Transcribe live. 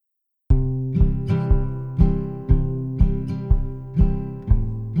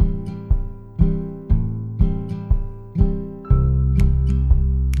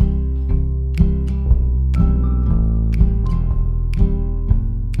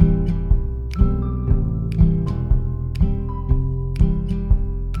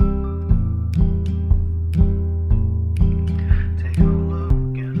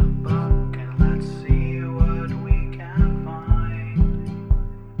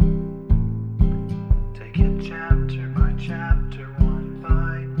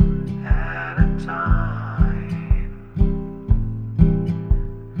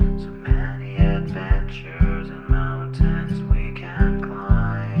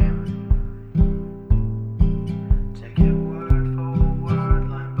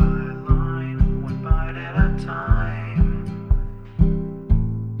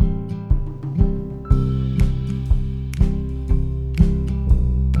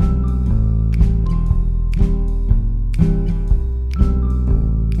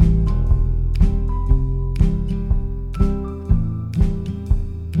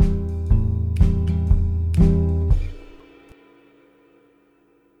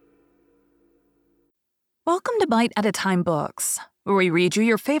Welcome to Bite at a Time Books, where we read you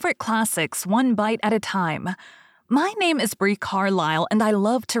your favorite classics one bite at a time. My name is Brie Carlisle, and I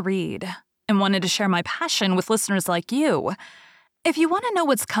love to read, and wanted to share my passion with listeners like you. If you want to know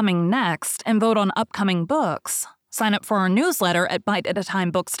what's coming next and vote on upcoming books, sign up for our newsletter at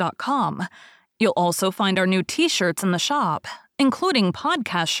biteatatimebooks.com. You'll also find our new t-shirts in the shop, including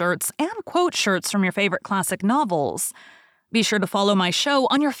podcast shirts and quote shirts from your favorite classic novels. Be sure to follow my show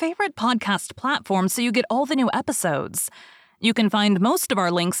on your favorite podcast platform so you get all the new episodes. You can find most of our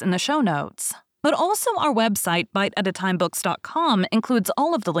links in the show notes, but also our website, biteatatimebooks.com, includes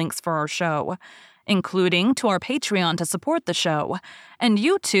all of the links for our show, including to our Patreon to support the show, and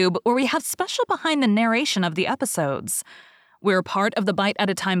YouTube, where we have special behind the narration of the episodes. We're part of the Bite at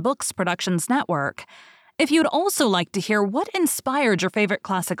a Time Books Productions Network. If you'd also like to hear what inspired your favorite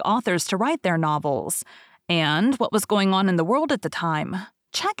classic authors to write their novels, and what was going on in the world at the time,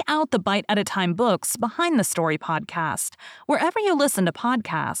 check out the Bite at a Time Books Behind the Story podcast, wherever you listen to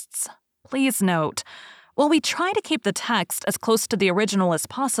podcasts. Please note, while we try to keep the text as close to the original as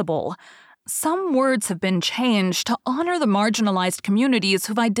possible, some words have been changed to honor the marginalized communities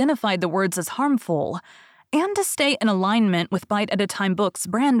who've identified the words as harmful, and to stay in alignment with Bite at a Time Books'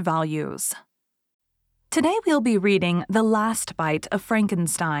 brand values. Today we'll be reading The Last Bite of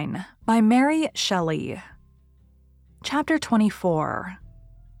Frankenstein by Mary Shelley. Chapter 24.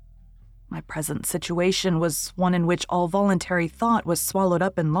 My present situation was one in which all voluntary thought was swallowed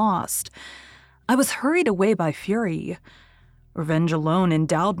up and lost. I was hurried away by fury. Revenge alone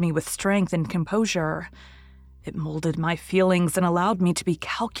endowed me with strength and composure. It molded my feelings and allowed me to be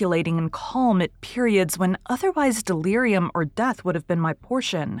calculating and calm at periods when otherwise delirium or death would have been my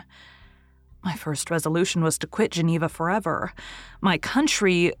portion. My first resolution was to quit Geneva forever, my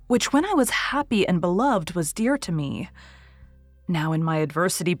country, which when I was happy and beloved was dear to me. Now in my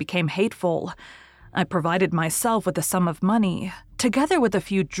adversity became hateful. I provided myself with a sum of money, together with a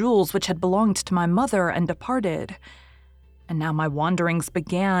few jewels which had belonged to my mother and departed. And now my wanderings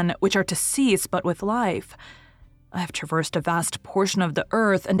began, which are to cease but with life. I have traversed a vast portion of the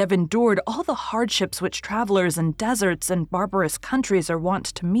earth and have endured all the hardships which travelers in deserts and barbarous countries are wont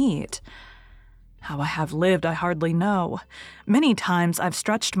to meet. How I have lived I hardly know. Many times I've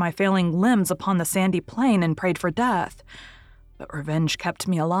stretched my failing limbs upon the sandy plain and prayed for death. But revenge kept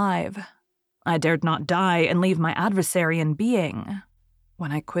me alive. I dared not die and leave my adversary in being.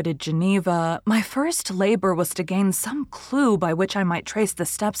 When I quitted Geneva, my first labor was to gain some clue by which I might trace the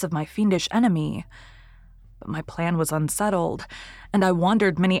steps of my fiendish enemy. But my plan was unsettled, and I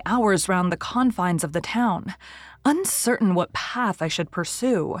wandered many hours round the confines of the town, uncertain what path I should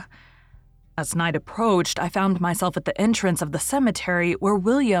pursue. As night approached, I found myself at the entrance of the cemetery where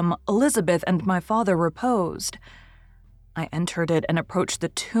William, Elizabeth, and my father reposed. I entered it and approached the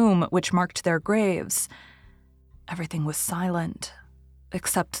tomb which marked their graves. Everything was silent,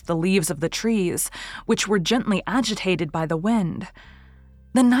 except the leaves of the trees, which were gently agitated by the wind.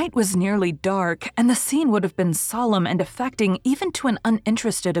 The night was nearly dark, and the scene would have been solemn and affecting even to an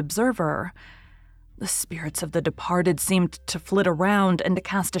uninterested observer. The spirits of the departed seemed to flit around and to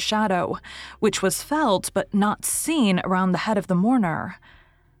cast a shadow, which was felt but not seen around the head of the mourner.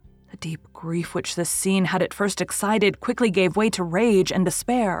 The deep grief which this scene had at first excited quickly gave way to rage and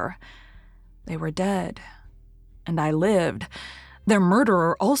despair. They were dead, and I lived. Their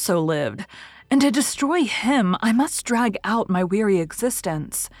murderer also lived, and to destroy him I must drag out my weary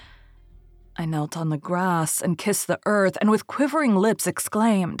existence. I knelt on the grass and kissed the earth, and with quivering lips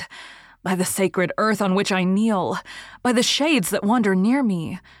exclaimed, "By the sacred earth on which I kneel, by the shades that wander near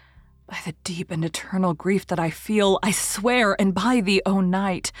me, by the deep and eternal grief that I feel, I swear, and by thee, O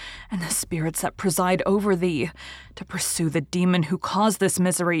night, and the spirits that preside over thee, to pursue the demon who caused this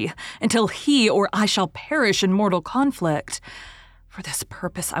misery, until he or I shall perish in mortal conflict. For this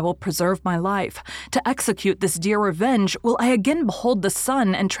purpose I will preserve my life. To execute this dear revenge will I again behold the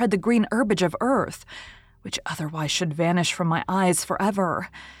sun and tread the green herbage of earth, which otherwise should vanish from my eyes forever.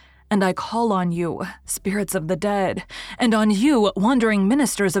 And I call on you, spirits of the dead, and on you, wandering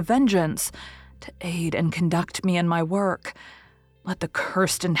ministers of vengeance, to aid and conduct me in my work. Let the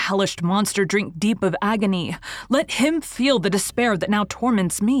cursed and hellish monster drink deep of agony. Let him feel the despair that now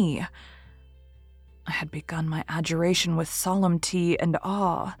torments me." I had begun my adjuration with solemnity and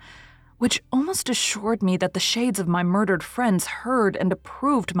awe, which almost assured me that the shades of my murdered friends heard and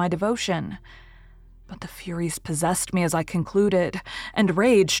approved my devotion. But the furies possessed me as I concluded, and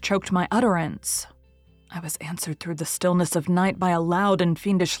rage choked my utterance. I was answered through the stillness of night by a loud and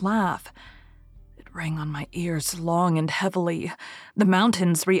fiendish laugh. It rang on my ears long and heavily. The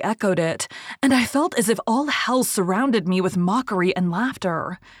mountains re-echoed it, and I felt as if all hell surrounded me with mockery and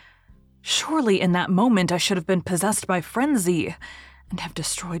laughter. Surely in that moment I should have been possessed by frenzy and have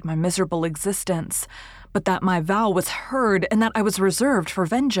destroyed my miserable existence, but that my vow was heard and that I was reserved for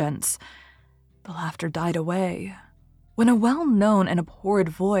vengeance. The laughter died away when a well-known and abhorred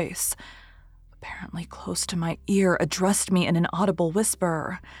voice, apparently close to my ear, addressed me in an audible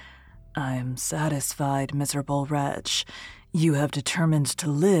whisper. "I am satisfied, miserable wretch. You have determined to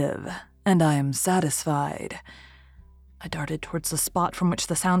live, and I am satisfied." I darted towards the spot from which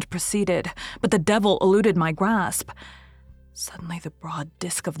the sound proceeded, but the devil eluded my grasp. Suddenly the broad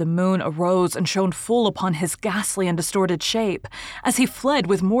disk of the moon arose and shone full upon his ghastly and distorted shape, as he fled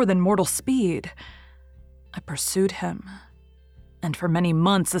with more than mortal speed. I pursued him, and for many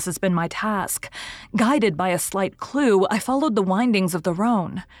months this has been my task. Guided by a slight clue, I followed the windings of the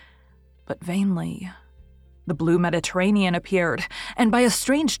Rhone, but vainly. The blue Mediterranean appeared, and by a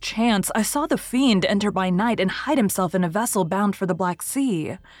strange chance I saw the fiend enter by night and hide himself in a vessel bound for the Black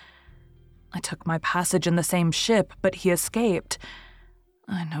Sea. I took my passage in the same ship, but he escaped.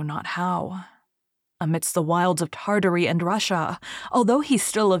 I know not how. Amidst the wilds of Tartary and Russia, although he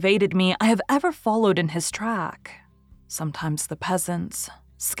still evaded me, I have ever followed in his track. Sometimes the peasants,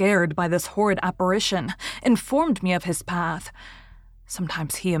 scared by this horrid apparition, informed me of his path.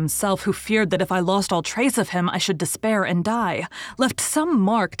 Sometimes he himself, who feared that if I lost all trace of him I should despair and die, left some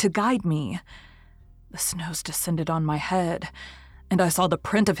mark to guide me. The snows descended on my head, and I saw the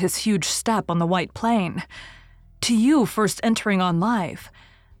print of his huge step on the white plain. To you first entering on life,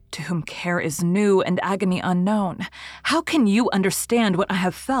 to whom care is new and agony unknown, how can you understand what I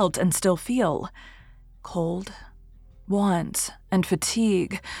have felt and still feel? Cold, want, and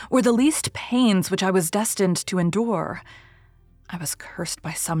fatigue were the least pains which I was destined to endure. I was cursed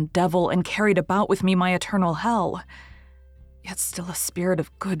by some devil and carried about with me my eternal hell. Yet still a spirit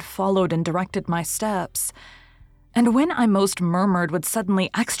of good followed and directed my steps, and when I most murmured would suddenly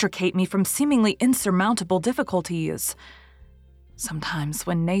extricate me from seemingly insurmountable difficulties. Sometimes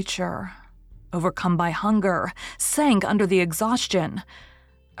when nature, overcome by hunger, sank under the exhaustion,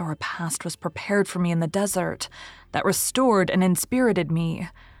 a repast was prepared for me in the desert that restored and inspirited me.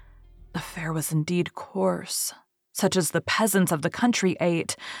 The fare was indeed coarse, such as the peasants of the country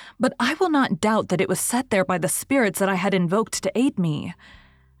ate, but I will not doubt that it was set there by the spirits that I had invoked to aid me.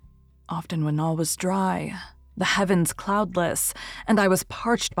 Often when all was dry, the heavens cloudless, and I was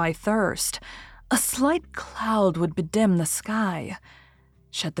parched by thirst, a slight cloud would bedim the sky,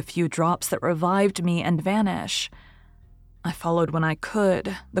 shed the few drops that revived me, and vanish. I followed when I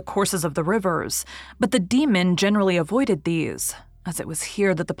could the courses of the rivers, but the demon generally avoided these, as it was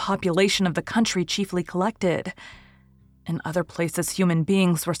here that the population of the country chiefly collected. In other places human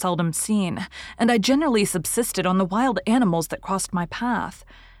beings were seldom seen, and I generally subsisted on the wild animals that crossed my path.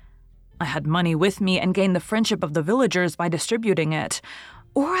 I had money with me and gained the friendship of the villagers by distributing it,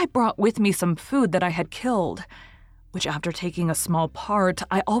 or I brought with me some food that I had killed, which after taking a small part,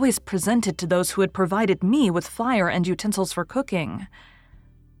 I always presented to those who had provided me with fire and utensils for cooking.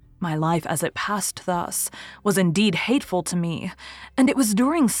 My life as it passed thus was indeed hateful to me, and it was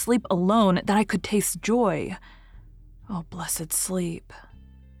during sleep alone that I could taste joy. Oh, blessed sleep!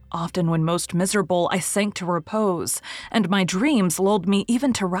 Often when most miserable, I sank to repose, and my dreams lulled me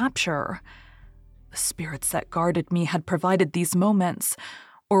even to rapture. The spirits that guarded me had provided these moments,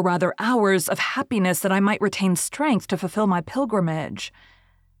 or rather hours, of happiness that I might retain strength to fulfill my pilgrimage.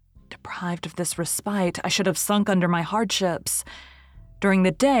 Deprived of this respite, I should have sunk under my hardships. During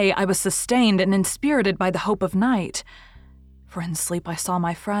the day, I was sustained and inspirited by the hope of night, for in sleep I saw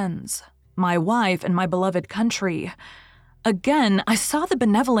my friends, my wife, and my beloved country. Again, I saw the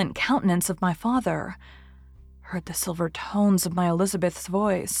benevolent countenance of my father, heard the silver tones of my Elizabeth's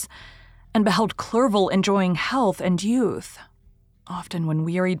voice, and beheld Clerval enjoying health and youth. Often when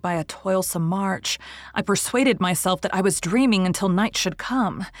wearied by a toilsome march, I persuaded myself that I was dreaming until night should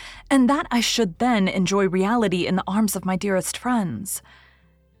come, and that I should then enjoy reality in the arms of my dearest friends.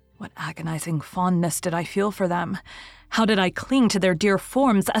 What agonizing fondness did I feel for them? How did I cling to their dear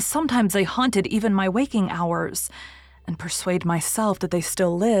forms as sometimes they haunted even my waking hours, and persuade myself that they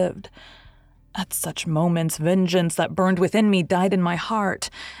still lived. At such moments, vengeance that burned within me died in my heart,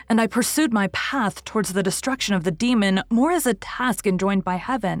 and I pursued my path towards the destruction of the demon more as a task enjoined by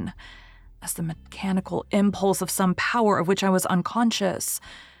heaven, as the mechanical impulse of some power of which I was unconscious,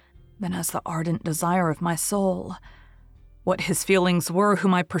 than as the ardent desire of my soul. What his feelings were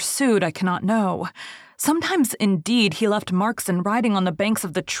whom I pursued, I cannot know. Sometimes, indeed, he left marks in writing on the banks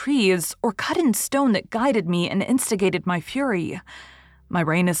of the trees, or cut in stone that guided me and instigated my fury. My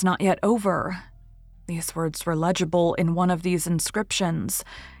reign is not yet over. These words were legible in one of these inscriptions.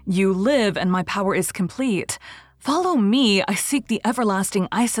 You live, and my power is complete. Follow me, I seek the everlasting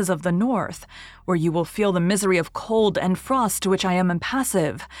ices of the north, where you will feel the misery of cold and frost to which I am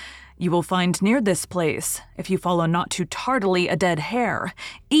impassive. You will find near this place, if you follow not too tardily a dead hare,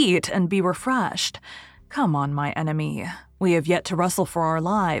 eat and be refreshed. Come on, my enemy. We have yet to wrestle for our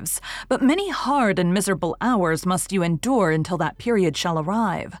lives, but many hard and miserable hours must you endure until that period shall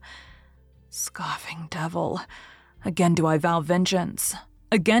arrive. Scoffing devil, again do I vow vengeance.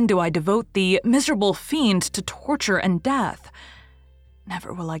 Again do I devote thee, miserable fiend, to torture and death.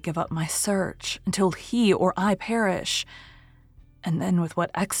 Never will I give up my search until he or I perish. And then with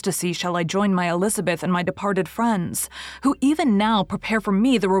what ecstasy shall I join my Elizabeth and my departed friends, who even now prepare for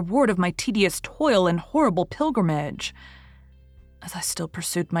me the reward of my tedious toil and horrible pilgrimage? As I still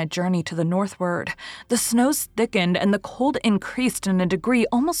pursued my journey to the northward, the snows thickened and the cold increased in a degree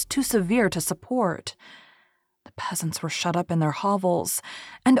almost too severe to support. The peasants were shut up in their hovels,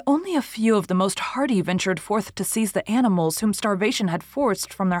 and only a few of the most hardy ventured forth to seize the animals whom starvation had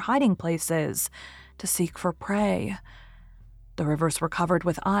forced from their hiding places, to seek for prey. The rivers were covered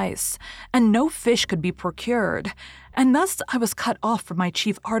with ice, and no fish could be procured, and thus I was cut off from my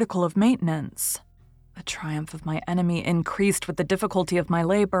chief article of maintenance. The triumph of my enemy increased with the difficulty of my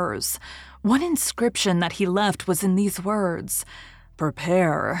labors. One inscription that he left was in these words: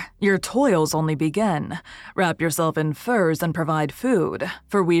 "Prepare, your toils only begin. Wrap yourself in furs and provide food,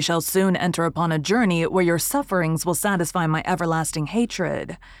 for we shall soon enter upon a journey where your sufferings will satisfy my everlasting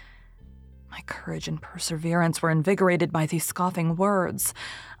hatred." My courage and perseverance were invigorated by these scoffing words.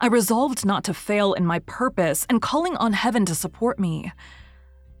 I resolved not to fail in my purpose, and calling on heaven to support me,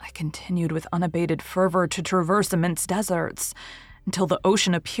 I continued with unabated fervor to traverse immense deserts, until the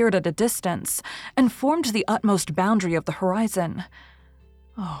ocean appeared at a distance and formed the utmost boundary of the horizon.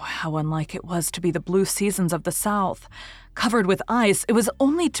 Oh, how unlike it was to be the blue seasons of the south. Covered with ice, it was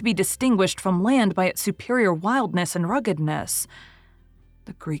only to be distinguished from land by its superior wildness and ruggedness.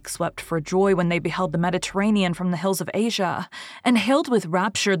 The Greeks wept for joy when they beheld the Mediterranean from the hills of Asia, and hailed with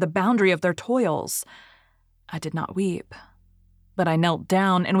rapture the boundary of their toils. I did not weep, but I knelt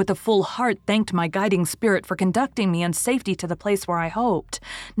down and with a full heart thanked my guiding spirit for conducting me in safety to the place where I hoped,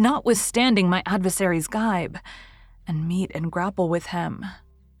 notwithstanding my adversary's gibe, and meet and grapple with him.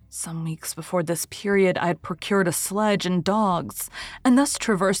 Some weeks before this period I had procured a sledge and dogs, and thus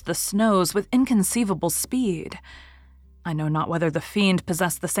traversed the snows with inconceivable speed. I know not whether the fiend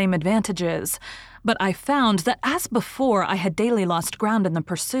possessed the same advantages, but I found that as before I had daily lost ground in the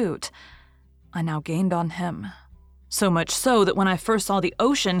pursuit, I now gained on him. So much so that when I first saw the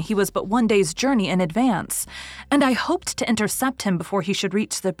ocean, he was but 1 day's journey in advance, and I hoped to intercept him before he should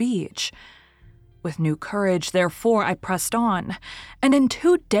reach the beach. With new courage, therefore, I pressed on, and in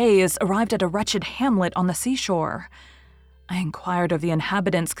 2 days arrived at a wretched hamlet on the seashore. I inquired of the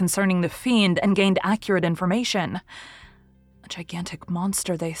inhabitants concerning the fiend and gained accurate information. A gigantic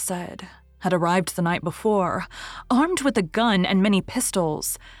monster, they said, had arrived the night before, armed with a gun and many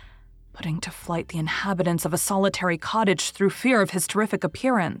pistols, putting to flight the inhabitants of a solitary cottage through fear of his terrific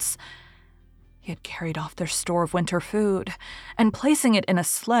appearance. He had carried off their store of winter food, and placing it in a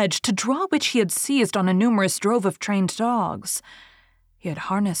sledge to draw which he had seized on a numerous drove of trained dogs, he had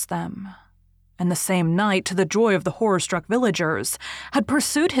harnessed them, and the same night, to the joy of the horror-struck villagers, had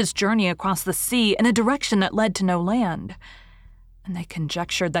pursued his journey across the sea in a direction that led to no land, and they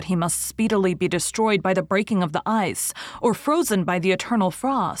conjectured that he must speedily be destroyed by the breaking of the ice or frozen by the eternal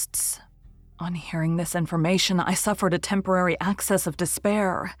frosts. On hearing this information, I suffered a temporary access of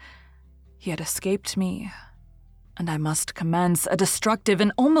despair. He had escaped me, and I must commence a destructive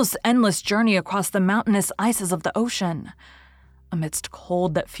and almost endless journey across the mountainous ices of the ocean, amidst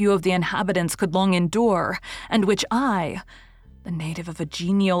cold that few of the inhabitants could long endure, and which I, the native of a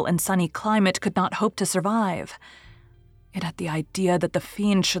genial and sunny climate, could not hope to survive. Yet at the idea that the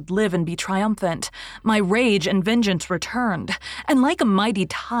fiend should live and be triumphant, my rage and vengeance returned, and like a mighty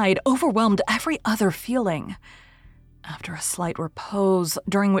tide overwhelmed every other feeling. After a slight repose,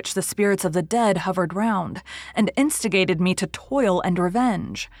 during which the spirits of the dead hovered round and instigated me to toil and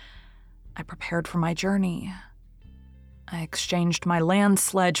revenge, I prepared for my journey. I exchanged my land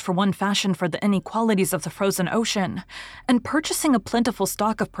sledge for one fashioned for the inequalities of the frozen ocean, and purchasing a plentiful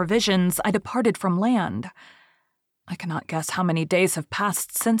stock of provisions, I departed from land. I cannot guess how many days have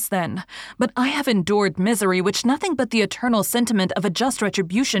passed since then, but I have endured misery which nothing but the eternal sentiment of a just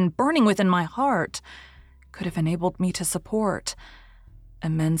retribution burning within my heart could have enabled me to support.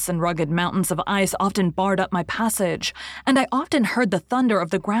 Immense and rugged mountains of ice often barred up my passage, and I often heard the thunder of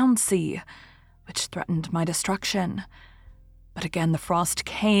the ground sea, which threatened my destruction. But again the frost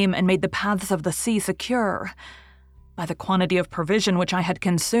came and made the paths of the sea secure. By the quantity of provision which I had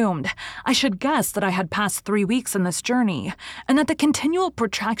consumed, I should guess that I had passed 3 weeks in this journey, and that the continual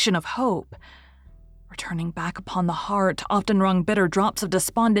protraction of hope, returning back upon the heart, often wrung bitter drops of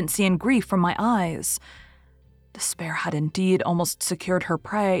despondency and grief from my eyes. Despair had indeed almost secured her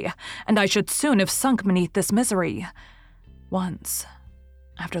prey, and I should soon have sunk beneath this misery. Once,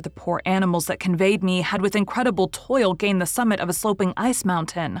 after the poor animals that conveyed me had with incredible toil gained the summit of a sloping ice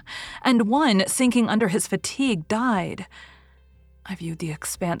mountain, and one, sinking under his fatigue, died, I viewed the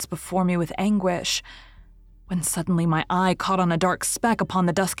expanse before me with anguish, when suddenly my eye caught on a dark speck upon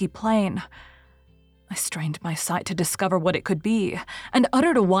the dusky plain. I strained my sight to discover what it could be, and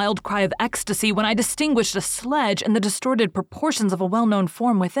uttered a wild cry of ecstasy when I distinguished a sledge and the distorted proportions of a well-known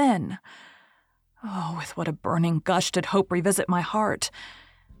form within. Oh, with what a burning gush did hope revisit my heart!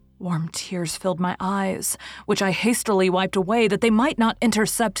 Warm tears filled my eyes, which I hastily wiped away that they might not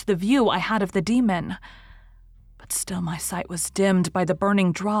intercept the view I had of the demon. But still my sight was dimmed by the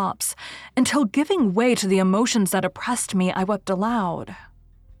burning drops, until giving way to the emotions that oppressed me, I wept aloud.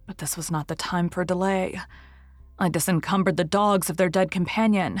 But this was not the time for delay. I disencumbered the dogs of their dead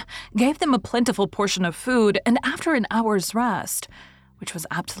companion, gave them a plentiful portion of food, and after an hour's rest, which was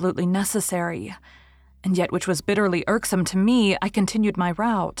absolutely necessary, and yet which was bitterly irksome to me, I continued my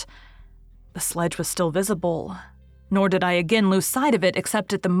route. The sledge was still visible, nor did I again lose sight of it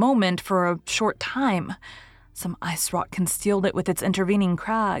except at the moment for a short time. Some ice rock concealed it with its intervening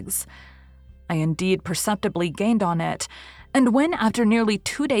crags. I indeed perceptibly gained on it, and when after nearly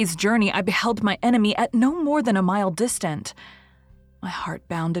 2 days' journey I beheld my enemy at no more than a mile distant, my heart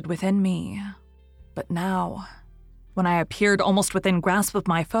bounded within me. But now, when I appeared almost within grasp of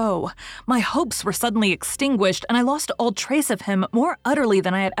my foe, my hopes were suddenly extinguished, and I lost all trace of him more utterly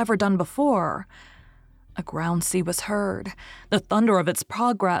than I had ever done before. A ground sea was heard, the thunder of its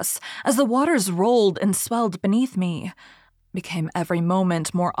progress, as the waters rolled and swelled beneath me, became every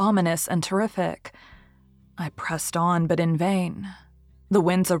moment more ominous and terrific. I pressed on, but in vain. The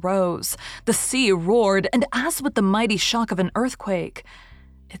winds arose, the sea roared, and as with the mighty shock of an earthquake,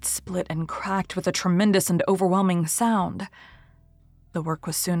 it split and cracked with a tremendous and overwhelming sound. The work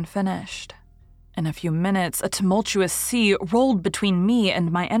was soon finished. In a few minutes, a tumultuous sea rolled between me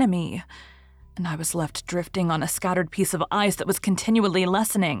and my enemy, and I was left drifting on a scattered piece of ice that was continually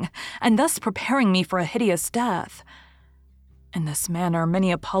lessening, and thus preparing me for a hideous death. In this manner,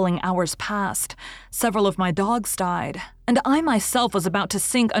 many appalling hours passed. Several of my dogs died, and I myself was about to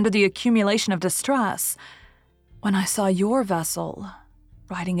sink under the accumulation of distress, when I saw your vessel,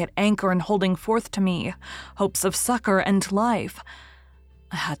 riding at anchor and holding forth to me hopes of succor and life.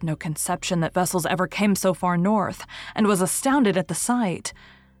 I had no conception that vessels ever came so far north, and was astounded at the sight.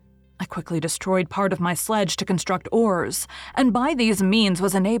 I quickly destroyed part of my sledge to construct oars, and by these means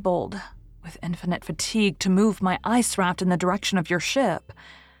was enabled, with infinite fatigue, to move my ice raft in the direction of your ship.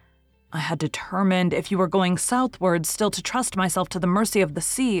 I had determined, if you were going southward, still to trust myself to the mercy of the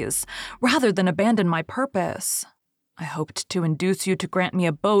seas, rather than abandon my purpose. I hoped to induce you to grant me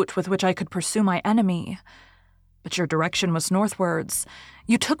a boat with which I could pursue my enemy. But your direction was northwards.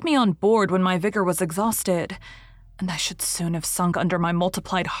 You took me on board when my vigor was exhausted, and I should soon have sunk under my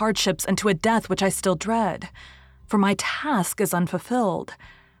multiplied hardships and to a death which I still dread, for my task is unfulfilled.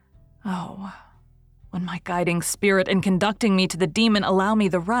 Oh, when my guiding spirit in conducting me to the demon allow me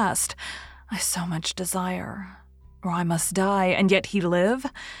the rest I so much desire, or I must die and yet he live?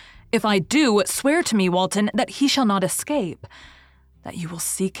 If I do, swear to me, Walton, that he shall not escape, that you will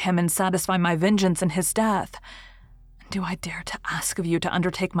seek him and satisfy my vengeance in his death. Do I dare to ask of you to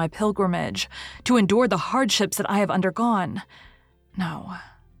undertake my pilgrimage, to endure the hardships that I have undergone? No,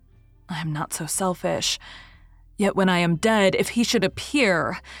 I am not so selfish. Yet when I am dead, if he should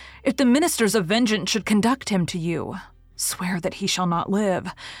appear, if the ministers of vengeance should conduct him to you, swear that he shall not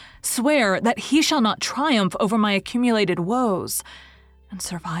live. Swear that he shall not triumph over my accumulated woes, and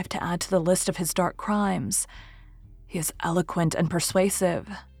survive to add to the list of his dark crimes. He is eloquent and persuasive,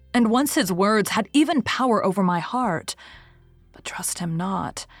 and once his words had even power over my heart. But trust him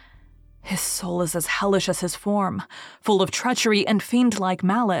not. His soul is as hellish as his form, full of treachery and fiend-like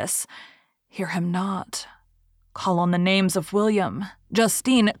malice. Hear him not. Call on the names of William,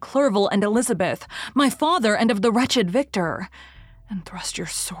 Justine, Clerval, and Elizabeth, my father and of the wretched Victor, and thrust your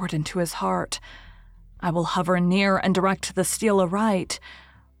sword into his heart. I will hover near and direct the steel aright.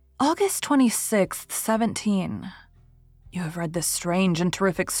 August 26th, 17. You have read this strange and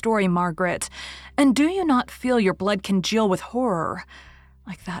terrific story, Margaret, and do you not feel your blood congeal with horror,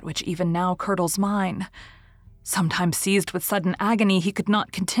 like that which even now curdles mine? Sometimes seized with sudden agony, he could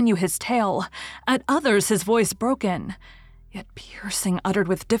not continue his tale. At others, his voice broken, yet piercing, uttered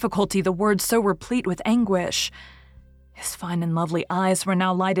with difficulty the words so replete with anguish. His fine and lovely eyes were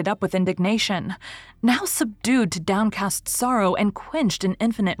now lighted up with indignation, now subdued to downcast sorrow and quenched in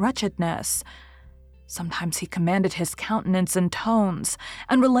infinite wretchedness. Sometimes he commanded his countenance and tones,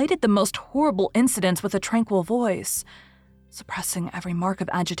 and related the most horrible incidents with a tranquil voice, suppressing every mark of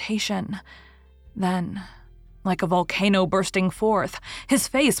agitation. Then, like a volcano bursting forth, his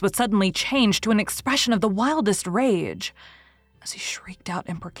face would suddenly change to an expression of the wildest rage, as he shrieked out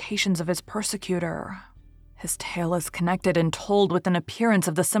imprecations of his persecutor. His tale is connected and told with an appearance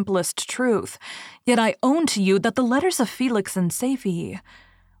of the simplest truth, yet I own to you that the letters of Felix and Safie,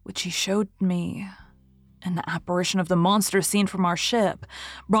 which he showed me, and the apparition of the monster seen from our ship,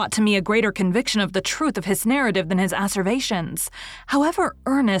 brought to me a greater conviction of the truth of his narrative than his asseverations, however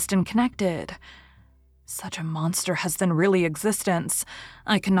earnest and connected. Such a monster has then really existence.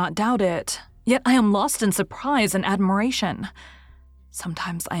 I cannot doubt it, yet I am lost in surprise and admiration.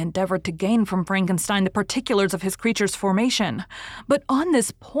 Sometimes I endeavored to gain from Frankenstein the particulars of his creature's formation, but on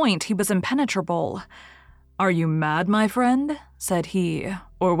this point he was impenetrable. "Are you mad, my friend?" said he,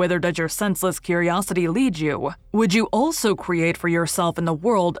 "or whither does your senseless curiosity lead you? Would you also create for yourself in the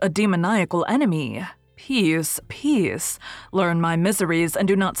world a demoniacal enemy? Peace, peace. Learn my miseries and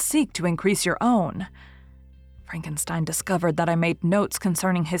do not seek to increase your own." Frankenstein discovered that I made notes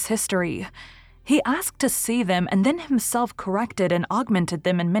concerning his history. He asked to see them and then himself corrected and augmented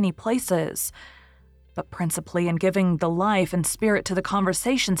them in many places, but principally in giving the life and spirit to the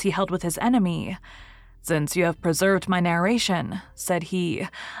conversations he held with his enemy. "Since you have preserved my narration," said he,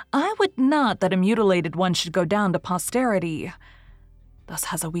 "I would not that a mutilated one should go down to posterity." Thus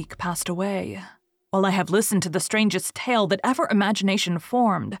has a week passed away, while I have listened to the strangest tale that ever imagination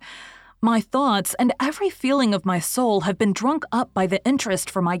formed. My thoughts and every feeling of my soul have been drunk up by the interest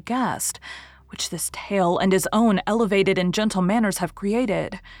for my guest, which this tale and his own elevated and gentle manners have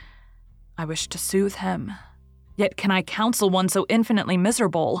created. I wish to soothe him, yet can I counsel one so infinitely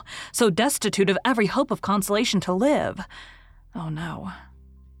miserable, so destitute of every hope of consolation to live? Oh no.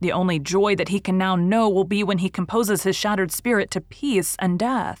 The only joy that he can now know will be when he composes his shattered spirit to peace and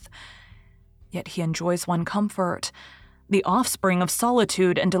death. Yet he enjoys one comfort, the offspring of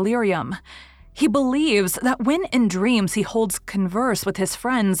solitude and delirium. He believes that when in dreams he holds converse with his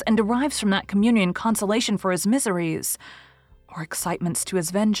friends and derives from that communion consolation for his miseries, or excitements to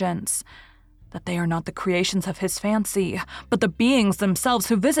his vengeance, that they are not the creations of his fancy, but the beings themselves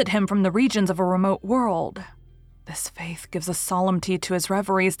who visit him from the regions of a remote world. This faith gives a solemnity to his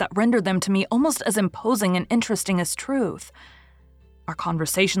reveries that render them to me almost as imposing and interesting as truth. Our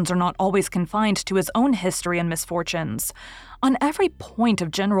conversations are not always confined to his own history and misfortunes. On every point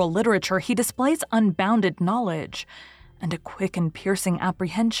of general literature he displays unbounded knowledge and a quick and piercing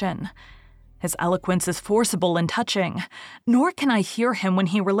apprehension. His eloquence is forcible and touching, nor can I hear him when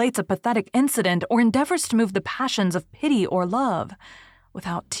he relates a pathetic incident or endeavors to move the passions of pity or love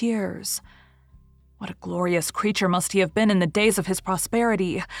without tears. What a glorious creature must he have been in the days of his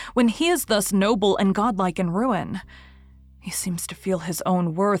prosperity, when he is thus noble and godlike in ruin. He seems to feel his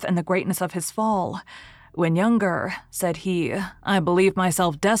own worth and the greatness of his fall. "When younger," said he, "I believed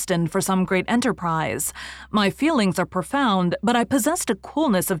myself destined for some great enterprise. My feelings are profound, but I possessed a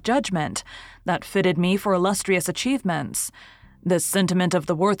coolness of judgment that fitted me for illustrious achievements. This sentiment of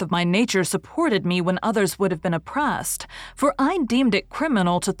the worth of my nature supported me when others would have been oppressed, for I deemed it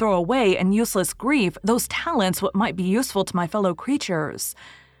criminal to throw away in useless grief those talents what might be useful to my fellow creatures.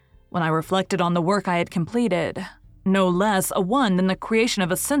 When I reflected on the work I had completed, no less a one than the creation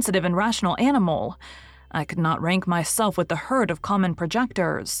of a sensitive and rational animal, I could not rank myself with the herd of common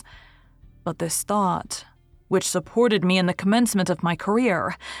projectors. But this thought, which supported me in the commencement of my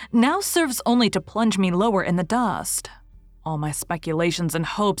career, now serves only to plunge me lower in the dust. All my speculations and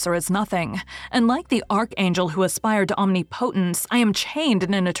hopes are as nothing, and like the archangel who aspired to omnipotence, I am chained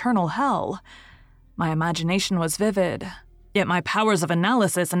in an eternal hell. My imagination was vivid, yet my powers of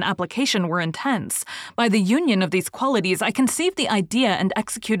analysis and application were intense. By the union of these qualities, I conceived the idea and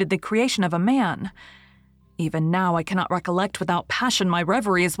executed the creation of a man. Even now I cannot recollect without passion my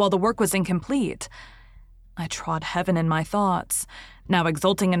reveries while the work was incomplete. I trod heaven in my thoughts, now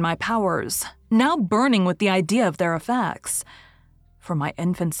exulting in my powers, now burning with the idea of their effects. From my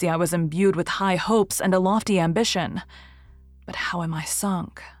infancy I was imbued with high hopes and a lofty ambition. But how am I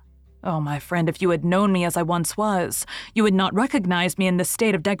sunk? Oh, my friend, if you had known me as I once was, you would not recognize me in this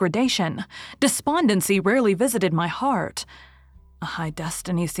state of degradation. Despondency rarely visited my heart. A high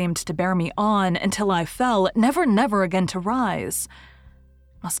destiny seemed to bear me on until I fell, never again to rise.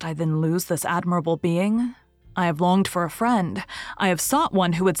 Must I then lose this admirable being? I have longed for a friend. I have sought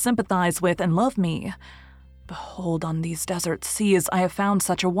one who would sympathize with and love me. Behold, on these desert seas I have found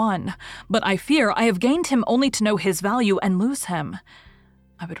such a one, but I fear I have gained him only to know his value and lose him.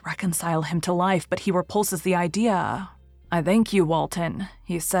 I would reconcile him to life, but he repulses the idea. I thank you, Walton,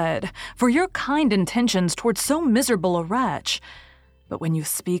 he said, for your kind intentions towards so miserable a wretch. But when you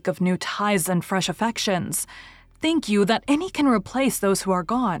speak of new ties and fresh affections, think you that any can replace those who are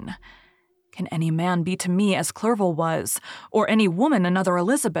gone? Can any man be to me as Clerval was, or any woman another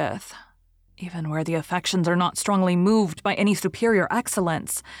Elizabeth? Even where the affections are not strongly moved by any superior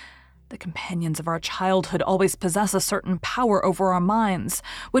excellence, the companions of our childhood always possess a certain power over our minds,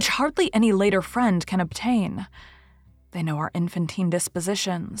 which hardly any later friend can obtain. They know our infantine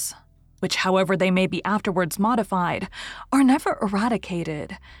dispositions, which, however they may be afterwards modified, are never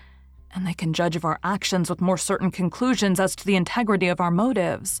eradicated, and they can judge of our actions with more certain conclusions as to the integrity of our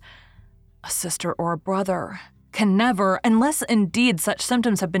motives. A sister or a brother can never, unless indeed such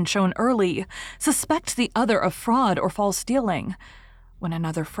symptoms have been shown early, suspect the other of fraud or false dealing, when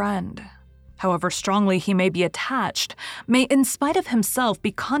another friend, however strongly he may be attached, may in spite of himself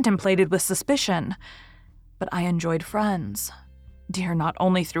be contemplated with suspicion. But I enjoyed friends, dear not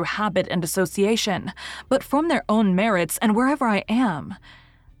only through habit and association, but from their own merits and wherever I am.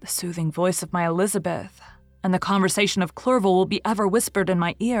 The soothing voice of my Elizabeth and the conversation of Clerval will be ever whispered in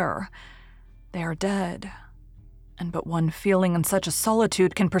my ear. They are dead, and but one feeling in such a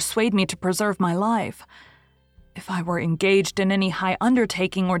solitude can persuade me to preserve my life. If I were engaged in any high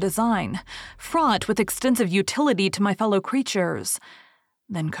undertaking or design, fraught with extensive utility to my fellow creatures,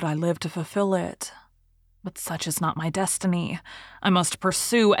 then could I live to fulfill it. But such is not my destiny. I must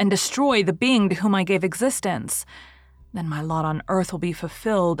pursue and destroy the being to whom I gave existence. Then my lot on earth will be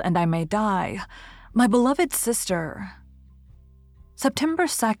fulfilled, and I may die. My beloved sister. September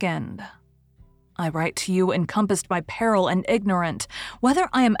 2nd. I write to you encompassed by peril and ignorant whether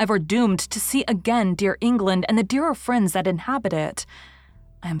I am ever doomed to see again dear England and the dearer friends that inhabit it.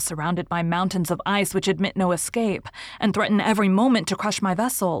 I am surrounded by mountains of ice which admit no escape, and threaten every moment to crush my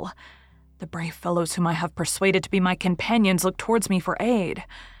vessel. The brave fellows whom I have persuaded to be my companions look towards me for aid,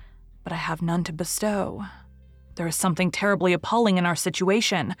 but I have none to bestow. There is something terribly appalling in our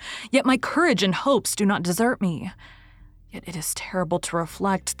situation, yet my courage and hopes do not desert me. Yet it is terrible to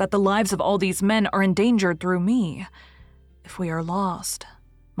reflect that the lives of all these men are endangered through me. If we are lost,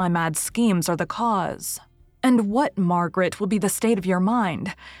 my mad schemes are the cause. And what, Margaret, will be the state of your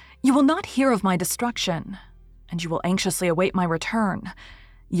mind? You will not hear of my destruction, and you will anxiously await my return.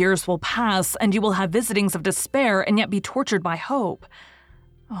 Years will pass, and you will have visitings of despair and yet be tortured by hope.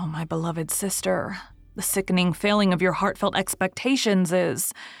 Oh, my beloved sister, the sickening failing of your heartfelt expectations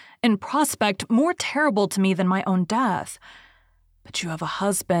is, in prospect, more terrible to me than my own death. But you have a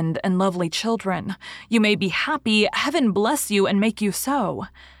husband and lovely children. You may be happy. Heaven bless you and make you so.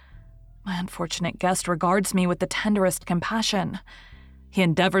 My unfortunate guest regards me with the tenderest compassion. He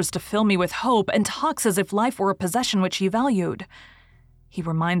endeavors to fill me with hope and talks as if life were a possession which he valued. He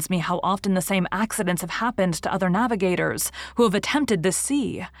reminds me how often the same accidents have happened to other navigators who have attempted this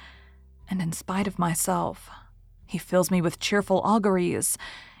sea. And in spite of myself, he fills me with cheerful auguries.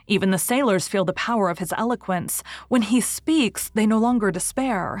 Even the sailors feel the power of his eloquence. When he speaks, they no longer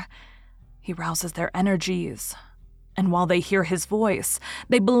despair. He rouses their energies. And while they hear his voice,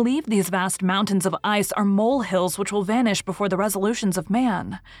 they believe these vast mountains of ice are molehills which will vanish before the resolutions of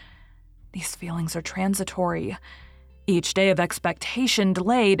man. These feelings are transitory. Each day of expectation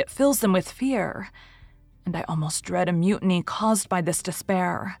delayed fills them with fear, and I almost dread a mutiny caused by this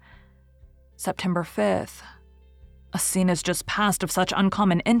despair. September 5th. A scene has just passed of such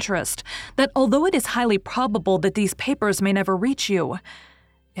uncommon interest that although it is highly probable that these papers may never reach you,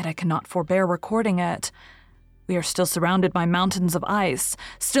 yet I cannot forbear recording it. We are still surrounded by mountains of ice,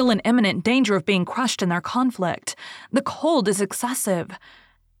 still in imminent danger of being crushed in their conflict. The cold is excessive,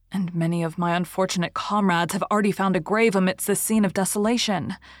 and many of my unfortunate comrades have already found a grave amidst this scene of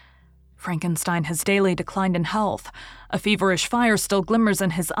desolation. Frankenstein has daily declined in health. A feverish fire still glimmers in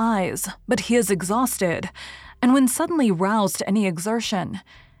his eyes, but he is exhausted, and when suddenly roused to any exertion,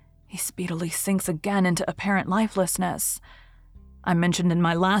 he speedily sinks again into apparent lifelessness. I mentioned in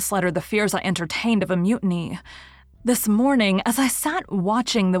my last letter the fears I entertained of a mutiny. This morning, as I sat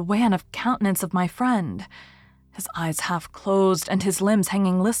watching the wan of countenance of my friend, his eyes half closed and his limbs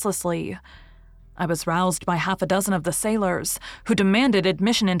hanging listlessly, I was roused by half a dozen of the sailors, who demanded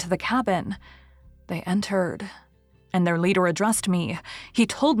admission into the cabin. They entered, and their leader addressed me. He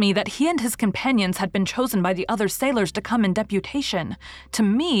told me that he and his companions had been chosen by the other sailors to come in deputation to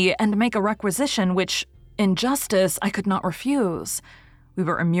me and make a requisition which, in justice, I could not refuse. We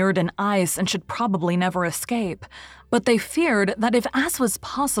were immured in ice and should probably never escape, but they feared that if, as was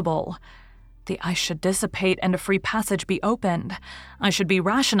possible, The ice should dissipate and a free passage be opened. I should be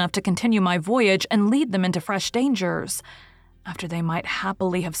rash enough to continue my voyage and lead them into fresh dangers, after they might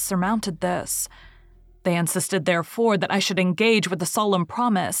happily have surmounted this. They insisted, therefore, that I should engage with the solemn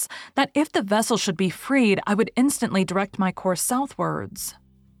promise that if the vessel should be freed, I would instantly direct my course southwards.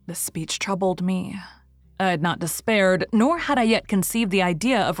 This speech troubled me. I had not despaired, nor had I yet conceived the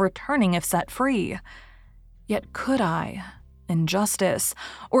idea of returning if set free. Yet could I, in justice,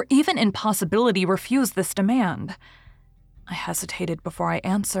 or even in possibility, refuse this demand? I hesitated before I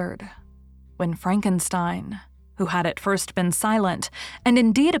answered, when Frankenstein, who had at first been silent, and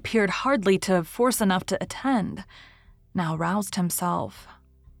indeed appeared hardly to have force enough to attend, now roused himself.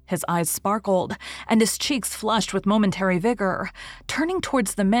 His eyes sparkled, and his cheeks flushed with momentary vigor. Turning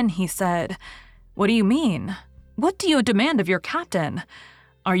towards the men, he said, "What do you mean? What do you demand of your captain?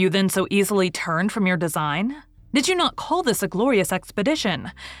 Are you then so easily turned from your design? Did you not call this a glorious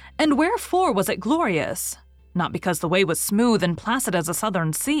expedition? And wherefore was it glorious? Not because the way was smooth and placid as a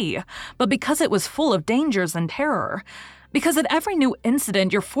southern sea, but because it was full of dangers and terror, because at every new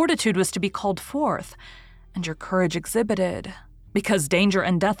incident your fortitude was to be called forth, and your courage exhibited, because danger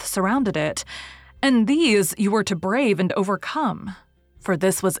and death surrounded it, and these you were to brave and overcome. For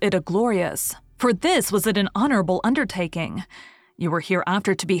this was it an honorable undertaking. You were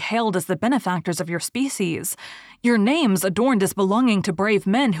hereafter to be hailed as the benefactors of your species, your names adorned as belonging to brave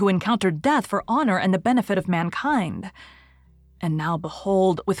men who encountered death for honor and the benefit of mankind. And now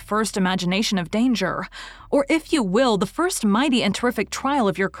behold, with first imagination of danger, or if you will, the first mighty and terrific trial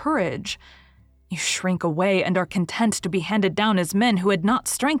of your courage, you shrink away and are content to be handed down as men who had not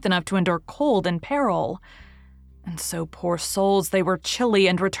strength enough to endure cold and peril. And so, poor souls, they were chilly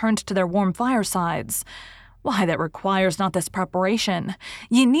and returned to their warm firesides. Why, that requires not this preparation.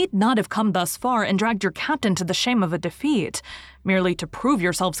 Ye need not have come thus far and dragged your captain to the shame of a defeat, merely to prove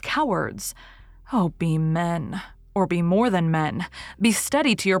yourselves cowards. Oh, be men, or be more than men. Be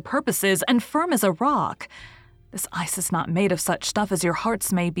steady to your purposes and firm as a rock. This ice is not made of such stuff as your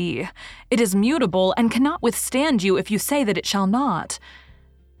hearts may be. It is mutable and cannot withstand you if you say that it shall not.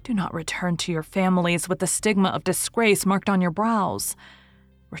 Do not return to your families with the stigma of disgrace marked on your brows.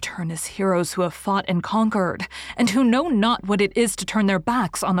 Return as heroes who have fought and conquered, and who know not what it is to turn their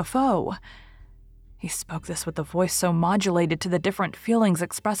backs on the foe." He spoke this with a voice so modulated to the different feelings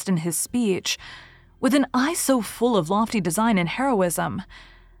expressed in his speech, with an eye so full of lofty design and heroism,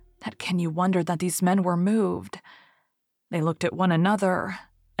 that can you wonder that these men were moved? They looked at one another,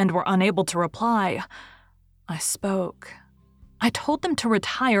 and were unable to reply. I spoke. I told them to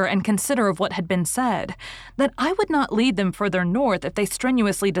retire and consider of what had been said, that I would not lead them further north if they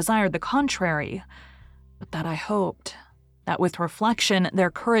strenuously desired the contrary, but that I hoped that with reflection their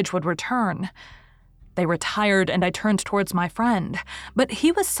courage would return. They retired, and I turned towards my friend, but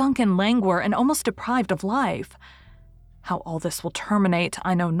he was sunk in languor and almost deprived of life. How all this will terminate,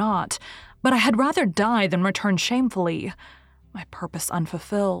 I know not, but I had rather die than return shamefully, my purpose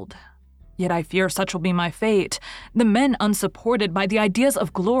unfulfilled. Yet I fear such will be my fate. The men unsupported by the ideas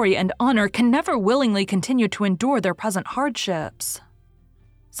of glory and honor can never willingly continue to endure their present hardships.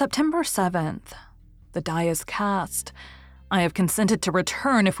 September 7th. The die is cast. I have consented to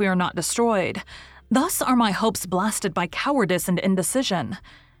return if we are not destroyed. Thus are my hopes blasted by cowardice and indecision.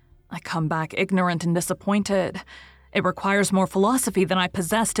 I come back ignorant and disappointed. It requires more philosophy than I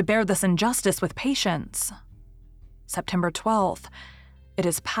possess to bear this injustice with patience. September 12th. It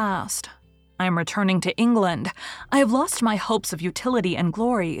is past. I am returning to England. I have lost my hopes of utility and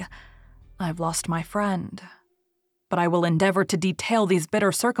glory. I have lost my friend. But I will endeavor to detail these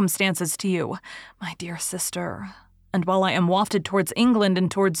bitter circumstances to you, my dear sister. And while I am wafted towards England and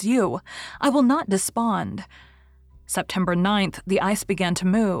towards you, I will not despond. September 9th, the ice began to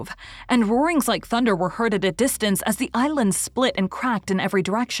move, and roarings like thunder were heard at a distance as the island split and cracked in every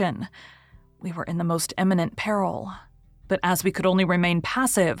direction. We were in the most imminent peril. But as we could only remain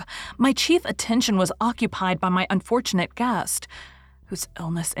passive, my chief attention was occupied by my unfortunate guest, whose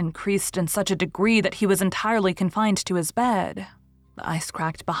illness increased in such a degree that he was entirely confined to his bed. The ice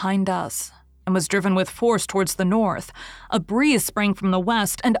cracked behind us and was driven with force towards the north. A breeze sprang from the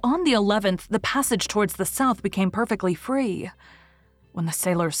west, and on the 11th, the passage towards the south became perfectly free. When the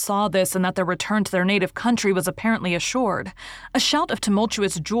sailors saw this and that their return to their native country was apparently assured, a shout of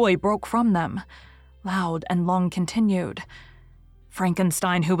tumultuous joy broke from them, loud and long continued.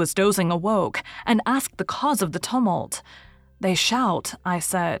 Frankenstein, who was dozing, awoke and asked the cause of the tumult. "They shout," I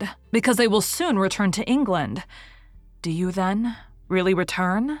said, "because they will soon return to England." "Do you, then, really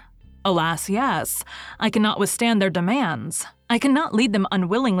return?" "Alas, yes. I cannot withstand their demands. I cannot lead them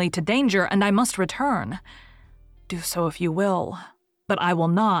unwillingly to danger, and I must return." "Do so if you will. But I will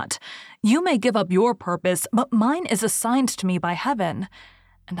not. You may give up your purpose, but mine is assigned to me by heaven,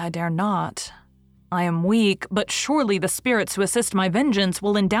 and I dare not. I am weak, but surely the spirits who assist my vengeance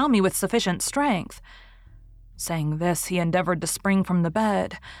will endow me with sufficient strength." Saying this, he endeavored to spring from the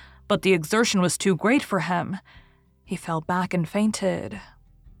bed, but the exertion was too great for him. He fell back and fainted.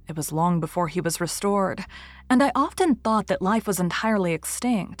 It was long before he was restored, and I often thought that life was entirely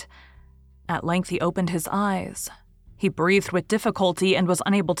extinct. At length he opened his eyes. He breathed with difficulty and was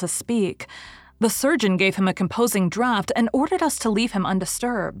unable to speak. The surgeon gave him a composing draught and ordered us to leave him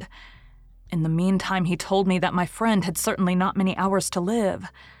undisturbed. In the meantime, he told me that my friend had certainly not many hours to live.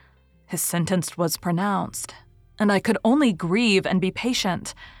 His sentence was pronounced, and I could only grieve and be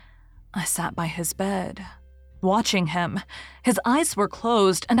patient. I sat by his bed, watching him. His eyes were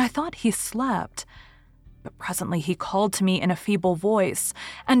closed, and I thought he slept. But presently he called to me in a feeble voice,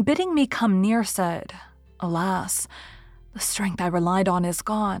 and bidding me come near said, "Alas, the strength I relied on is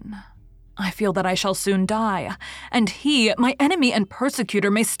gone. I feel that I shall soon die, and he, my enemy and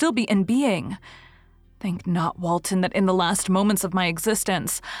persecutor, may still be in being. Think not, Walton, that in the last moments of my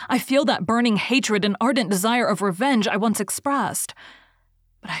existence, I feel that burning hatred and ardent desire of revenge I once expressed.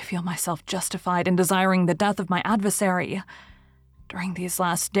 But I feel myself justified in desiring the death of my adversary. During these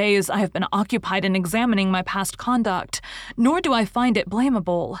last days, I have been occupied in examining my past conduct, nor do I find it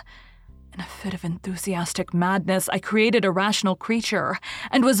blamable. In a fit of enthusiastic madness, I created a rational creature,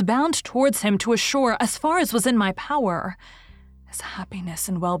 and was bound towards him to assure, as far as was in my power, his happiness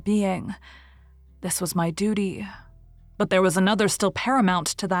and well-being. This was my duty. But there was another still paramount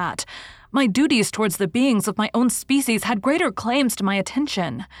to that. My duties towards the beings of my own species had greater claims to my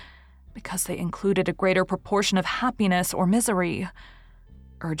attention, because they included a greater proportion of happiness or misery.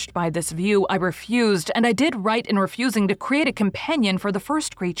 Urged by this view, I refused, and I did right in refusing to create a companion for the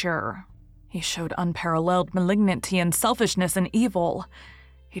first creature. He showed unparalleled malignity and selfishness and evil.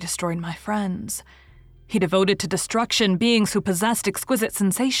 He destroyed my friends. He devoted to destruction beings who possessed exquisite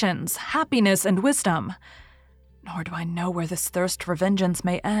sensations, happiness, and wisdom. Nor do I know where this thirst for vengeance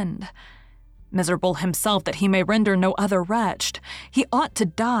may end. Miserable himself that he may render no other wretched, he ought to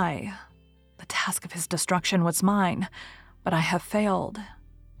die. The task of his destruction was mine, but I have failed.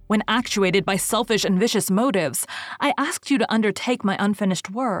 When actuated by selfish and vicious motives, I asked you to undertake my unfinished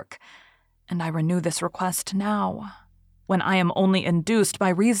work, and I renew this request now, when I am only induced by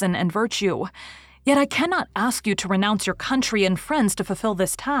reason and virtue. Yet I cannot ask you to renounce your country and friends to fulfill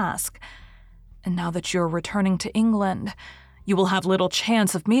this task. And now that you are returning to England, you will have little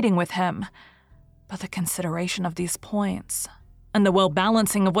chance of meeting with him. But the consideration of these points, and the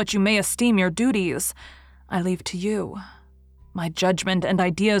well-balancing of what you may esteem your duties, I leave to you. My judgment and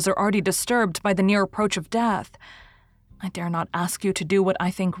ideas are already disturbed by the near approach of death. I dare not ask you to do what I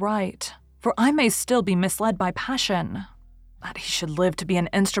think right, for I may still be misled by passion. That he should live to be an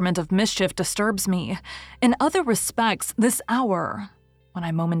instrument of mischief disturbs me. In other respects, this hour, when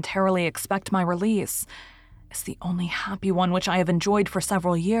I momentarily expect my release, is the only happy one which I have enjoyed for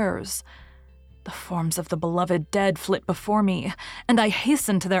several years. The forms of the beloved dead flit before me, and I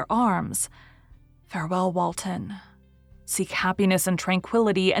hasten to their arms. Farewell, Walton. Seek happiness and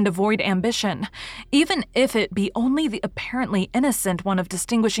tranquility and avoid ambition, even if it be only the apparently innocent one of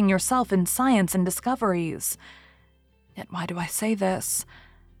distinguishing yourself in science and discoveries. Yet why do I say this?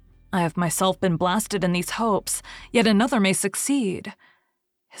 I have myself been blasted in these hopes, yet another may succeed.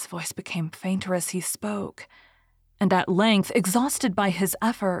 His voice became fainter as he spoke, and at length, exhausted by his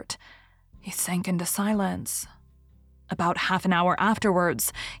effort, he sank into silence. About half an hour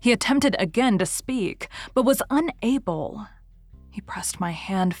afterwards, he attempted again to speak, but was unable. He pressed my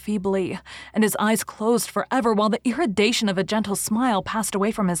hand feebly, and his eyes closed forever while the irradiation of a gentle smile passed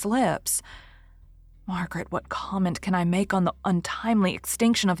away from his lips. Margaret, what comment can I make on the untimely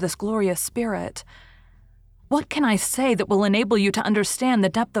extinction of this glorious spirit? What can I say that will enable you to understand the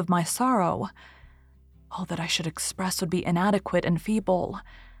depth of my sorrow? All that I should express would be inadequate and feeble.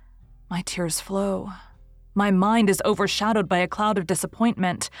 My tears flow. My mind is overshadowed by a cloud of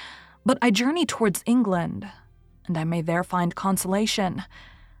disappointment, but I journey towards England, and I may there find consolation.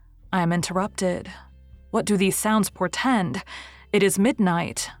 I am interrupted. What do these sounds portend? It is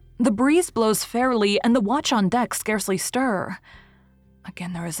midnight. The breeze blows fairly, and the watch on deck scarcely stir.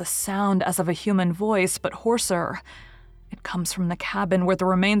 Again there is a sound as of a human voice, but hoarser. It comes from the cabin where the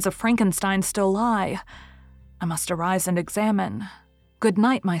remains of Frankenstein still lie. I must arise and examine. Good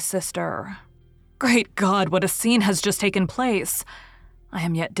night, my sister. Great God, what a scene has just taken place! I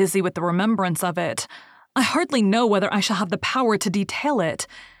am yet dizzy with the remembrance of it. I hardly know whether I shall have the power to detail it.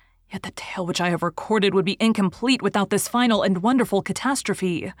 Yet the tale which I have recorded would be incomplete without this final and wonderful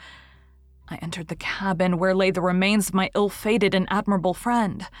catastrophe. I entered the cabin where lay the remains of my ill-fated and admirable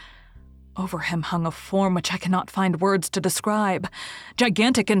friend. Over him hung a form which I cannot find words to describe,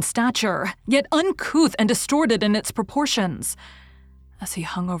 gigantic in stature, yet uncouth and distorted in its proportions. As he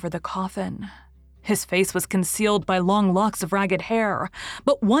hung over the coffin, his face was concealed by long locks of ragged hair,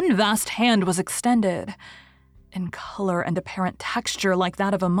 but one vast hand was extended, in color and apparent texture like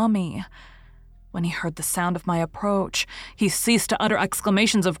that of a mummy. When he heard the sound of my approach, he ceased to utter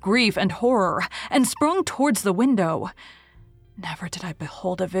exclamations of grief and horror, and sprung towards the window. Never did I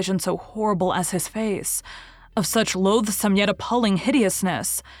behold a vision so horrible as his face, of such loathsome yet appalling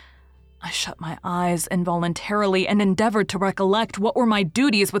hideousness. I shut my eyes involuntarily and endeavored to recollect what were my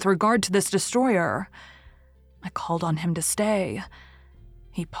duties with regard to this destroyer. I called on him to stay.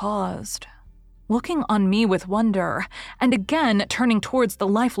 He paused, looking on me with wonder, and again turning towards the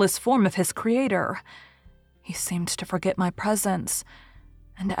lifeless form of his creator. He seemed to forget my presence,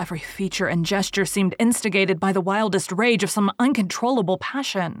 and every feature and gesture seemed instigated by the wildest rage of some uncontrollable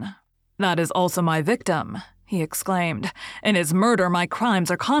passion. "That is also my victim," he exclaimed. "In his murder my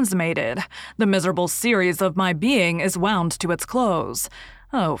crimes are consummated. The miserable series of my being is wound to its close.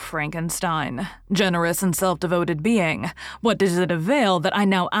 Oh, Frankenstein, generous and self-devoted being, what does it avail that I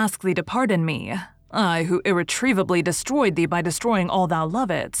now ask thee to pardon me? I who irretrievably destroyed thee by destroying all thou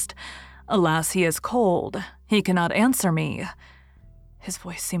lovedst. Alas, he is cold. He cannot answer me." His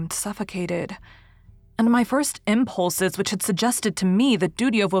voice seemed suffocated, and my first impulses, which had suggested to me the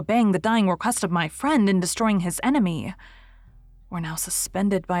duty of obeying the dying request of my friend in destroying his enemy, were now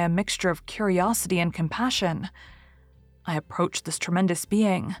suspended by a mixture of curiosity and compassion. I approached this tremendous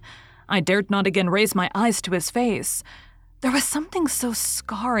being. I dared not again raise my eyes to his face. There was something so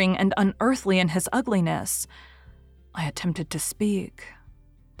scarring and unearthly in his ugliness. I attempted to speak,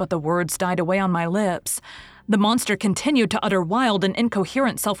 but the words died away on my lips. The monster continued to utter wild and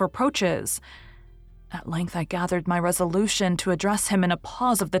incoherent self-reproaches. At length I gathered my resolution to address him in a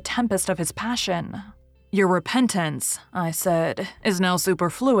pause of the tempest of his passion. "Your repentance," I said, "is now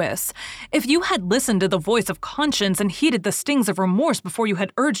superfluous. If you had listened to the voice of conscience and heeded the stings of remorse before you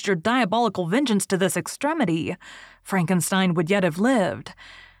had urged your diabolical vengeance to this extremity, Frankenstein would yet have lived."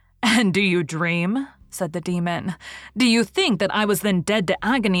 "And do you dream?" said the demon. "Do you think that I was then dead to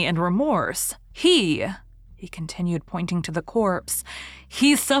agony and remorse? He continued, pointing to the corpse,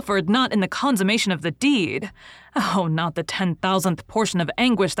 "he suffered not in the consummation of the deed. Oh, not the 10,000th portion of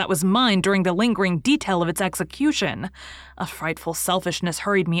anguish that was mine during the lingering detail of its execution. A frightful selfishness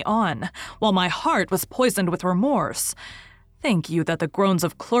hurried me on, while my heart was poisoned with remorse. Think you that the groans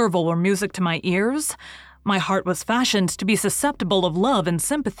of Clerval were music to my ears? My heart was fashioned to be susceptible of love and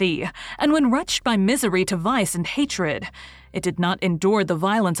sympathy, and when wretched by misery to vice and hatred, it did not endure the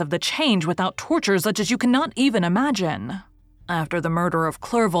violence of the change without tortures such as you cannot even imagine. After the murder of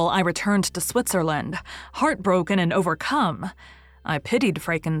Clerval, I returned to Switzerland, heartbroken and overcome. I pitied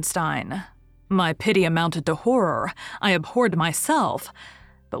Frankenstein. My pity amounted to horror. I abhorred myself.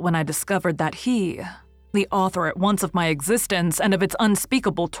 But when I discovered that he, the author at once of my existence and of its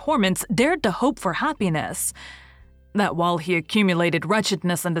unspeakable torments, dared to hope for happiness, that while he accumulated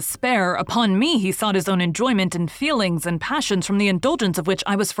wretchedness and despair, upon me he sought his own enjoyment in feelings and passions from the indulgence of which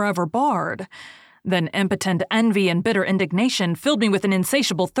I was forever barred, then impotent envy and bitter indignation filled me with an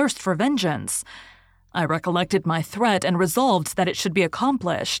insatiable thirst for vengeance. I recollected my threat and resolved that it should be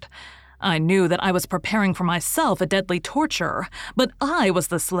accomplished. I knew that I was preparing for myself a deadly torture, but I was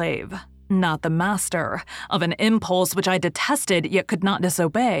the slave, not the master, of an impulse which I detested yet could not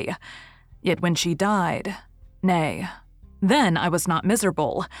disobey. Yet when she died, nay, then I was not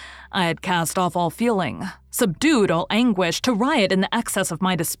miserable. I had cast off all feeling, subdued all anguish to riot in the excess of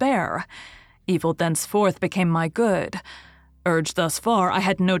my despair. Evil thenceforth became my good. Urged thus far, I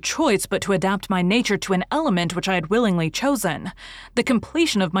had no choice but to adapt my nature to an element which I had willingly chosen. The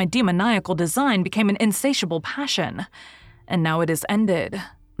completion of my demoniacal design became an insatiable passion. And now it is ended.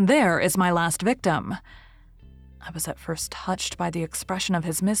 There is my last victim. I was at first touched by the expression of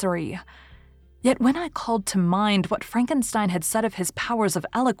his misery. Yet when I called to mind what Frankenstein had said of his powers of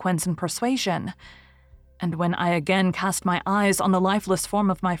eloquence and persuasion, and when I again cast my eyes on the lifeless form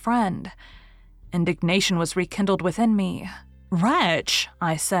of my friend, indignation was rekindled within me. "Wretch,"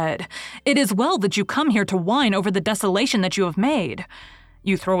 I said, "it is well that you come here to whine over the desolation that you have made.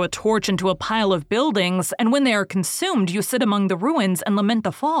 You throw a torch into a pile of buildings, and when they are consumed, you sit among the ruins and lament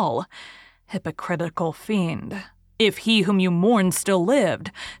the fall. Hypocritical fiend. If he whom you mourn still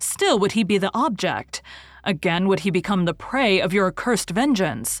lived, still would he be the object. Again would he become the prey of your accursed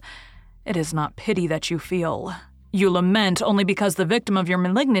vengeance. It is not pity that you feel. You lament only because the victim of your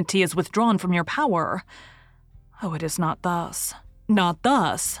malignity is withdrawn from your power." "Oh, it is not thus." "Not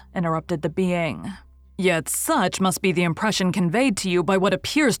thus," interrupted the being. Yet such must be the impression conveyed to you by what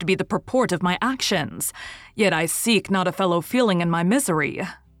appears to be the purport of my actions. Yet I seek not a fellow feeling in my misery.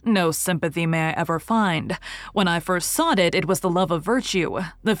 No sympathy may I ever find. When I first sought it, it was the love of virtue,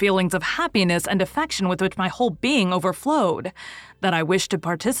 the feelings of happiness and affection with which my whole being overflowed, that I wished to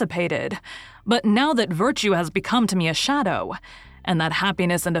participated. But now that virtue has become to me a shadow, and that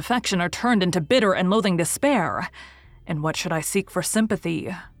happiness and affection are turned into bitter and loathing despair, in what should I seek for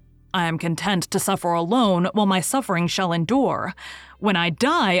sympathy? I am content to suffer alone while my suffering shall endure. When I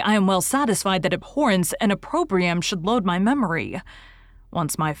die, I am well satisfied that abhorrence and opprobrium should load my memory.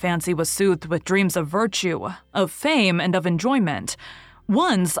 Once my fancy was soothed with dreams of virtue, of fame, and of enjoyment.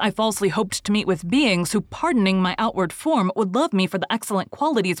 Once I falsely hoped to meet with beings who, pardoning my outward form, would love me for the excellent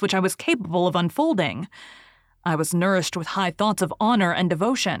qualities which I was capable of unfolding. I was nourished with high thoughts of honor and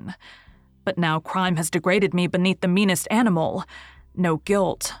devotion. But now crime has degraded me beneath the meanest animal. No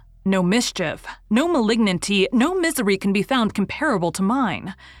guilt, no mischief, no malignity, no misery can be found comparable to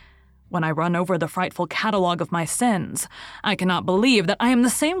mine. When I run over the frightful catalogue of my sins, I cannot believe that I am the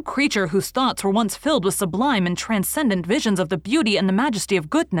same creature whose thoughts were once filled with sublime and transcendent visions of the beauty and the majesty of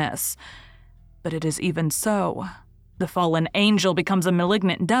goodness. But it is even so. The fallen angel becomes a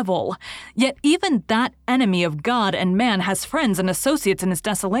malignant devil, yet even that enemy of God and man has friends and associates in his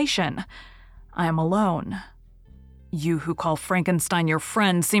desolation. I am alone. You who call Frankenstein your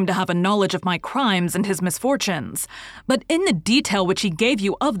friend seem to have a knowledge of my crimes and his misfortunes, but in the detail which he gave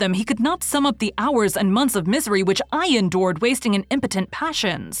you of them, he could not sum up the hours and months of misery which I endured wasting in impotent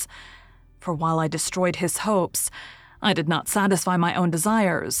passions. For while I destroyed his hopes, I did not satisfy my own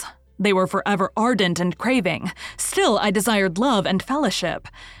desires. They were forever ardent and craving. Still I desired love and fellowship,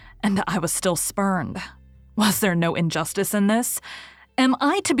 and I was still spurned. Was there no injustice in this? Am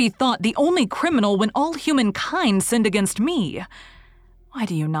I to be thought the only criminal when all humankind sinned against me? Why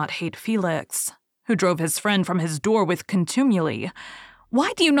do you not hate Felix, who drove his friend from his door with contumely?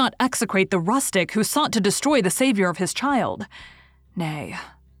 Why do you not execrate the rustic who sought to destroy the savior of his child? Nay,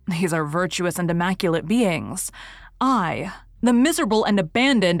 these are virtuous and immaculate beings. I, the miserable and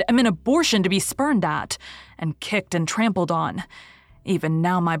abandoned, am an abortion to be spurned at, and kicked and trampled on. Even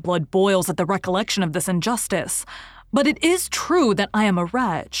now my blood boils at the recollection of this injustice. But it is true that I am a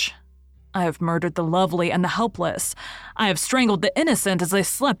wretch. I have murdered the lovely and the helpless. I have strangled the innocent as I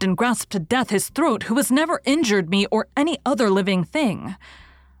slept and grasped to death his throat who has never injured me or any other living thing.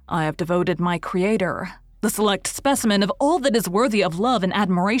 I have devoted my creator, the select specimen of all that is worthy of love and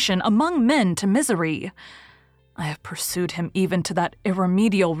admiration among men, to misery. I have pursued him even to that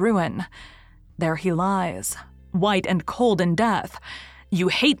irremediable ruin. There he lies, white and cold in death. You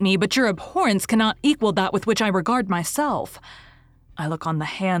hate me, but your abhorrence cannot equal that with which I regard myself. I look on the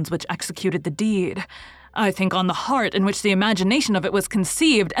hands which executed the deed. I think on the heart in which the imagination of it was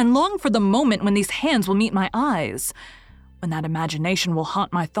conceived, and long for the moment when these hands will meet my eyes, when that imagination will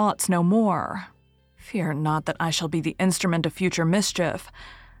haunt my thoughts no more. Fear not that I shall be the instrument of future mischief.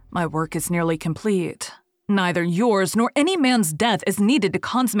 My work is nearly complete. Neither yours nor any man's death is needed to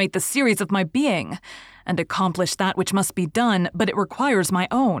consummate the series of my being, and accomplish that which must be done, but it requires my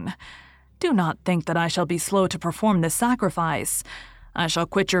own. Do not think that I shall be slow to perform this sacrifice. I shall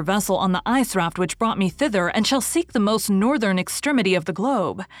quit your vessel on the ice raft which brought me thither, and shall seek the most northern extremity of the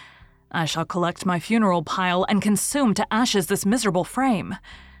globe. I shall collect my funeral pile and consume to ashes this miserable frame.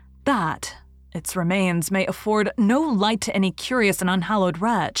 That, its remains, may afford no light to any curious and unhallowed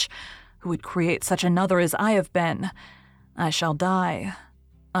wretch who would create such another as I have been. I shall die.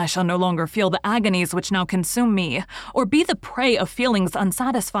 I shall no longer feel the agonies which now consume me, or be the prey of feelings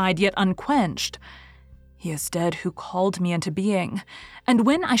unsatisfied yet unquenched. He is dead who called me into being, and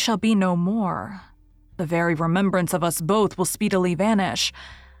when I shall be no more, the very remembrance of us both will speedily vanish.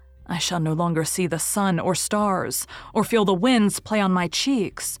 I shall no longer see the sun or stars, or feel the winds play on my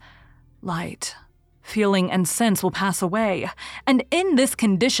cheeks. Light, feeling, and sense will pass away, and in this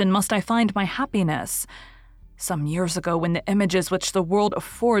condition must I find my happiness. Some years ago, when the images which the world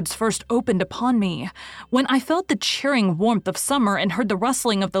affords first opened upon me, when I felt the cheering warmth of summer and heard the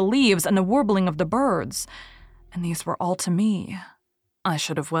rustling of the leaves and the warbling of the birds, and these were all to me, I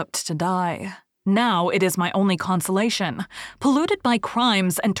should have wept to die. Now it is my only consolation, polluted by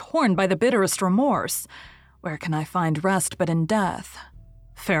crimes and torn by the bitterest remorse. Where can I find rest but in death?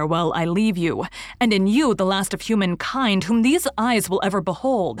 Farewell, I leave you, and in you the last of humankind whom these eyes will ever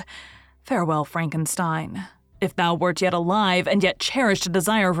behold. Farewell, Frankenstein. If thou wert yet alive and yet cherished a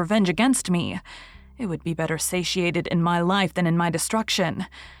desire of revenge against me, it would be better satiated in my life than in my destruction.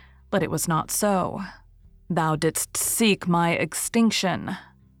 But it was not so. Thou didst seek my extinction,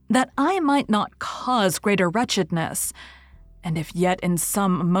 that I might not cause greater wretchedness. And if yet in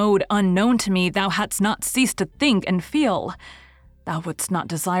some mode unknown to me thou hadst not ceased to think and feel, thou wouldst not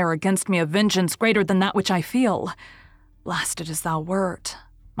desire against me a vengeance greater than that which I feel. Blasted as thou wert,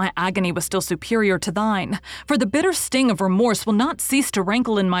 my agony was still superior to thine, for the bitter sting of remorse will not cease to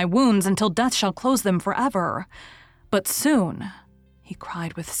rankle in my wounds until death shall close them forever. But soon, he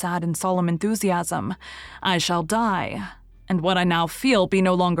cried with sad and solemn enthusiasm, I shall die, and what I now feel be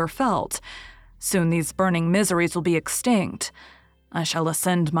no longer felt. Soon these burning miseries will be extinct. I shall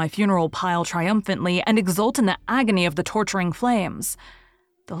ascend my funeral pile triumphantly and exult in the agony of the torturing flames.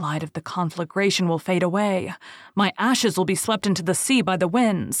 The light of the conflagration will fade away. My ashes will be swept into the sea by the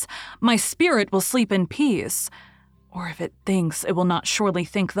winds. My spirit will sleep in peace. Or if it thinks, it will not surely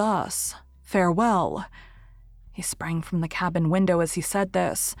think thus. Farewell. He sprang from the cabin window as he said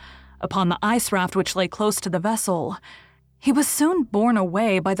this, upon the ice raft which lay close to the vessel. He was soon borne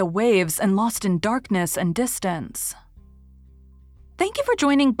away by the waves and lost in darkness and distance. Thank you for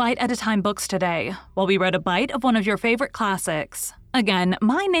joining Bite at a Time Books today, while we read a bite of one of your favorite classics. Again,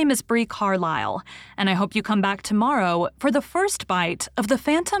 my name is Brie Carlisle, and I hope you come back tomorrow for the first bite of The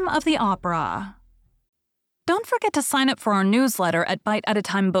Phantom of the Opera. Don't forget to sign up for our newsletter at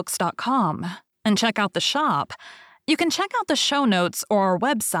biteatatimebooks.com and check out the shop. You can check out the show notes or our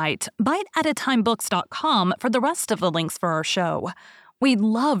website, biteatatimebooks.com, for the rest of the links for our show. We'd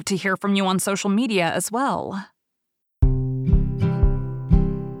love to hear from you on social media as well.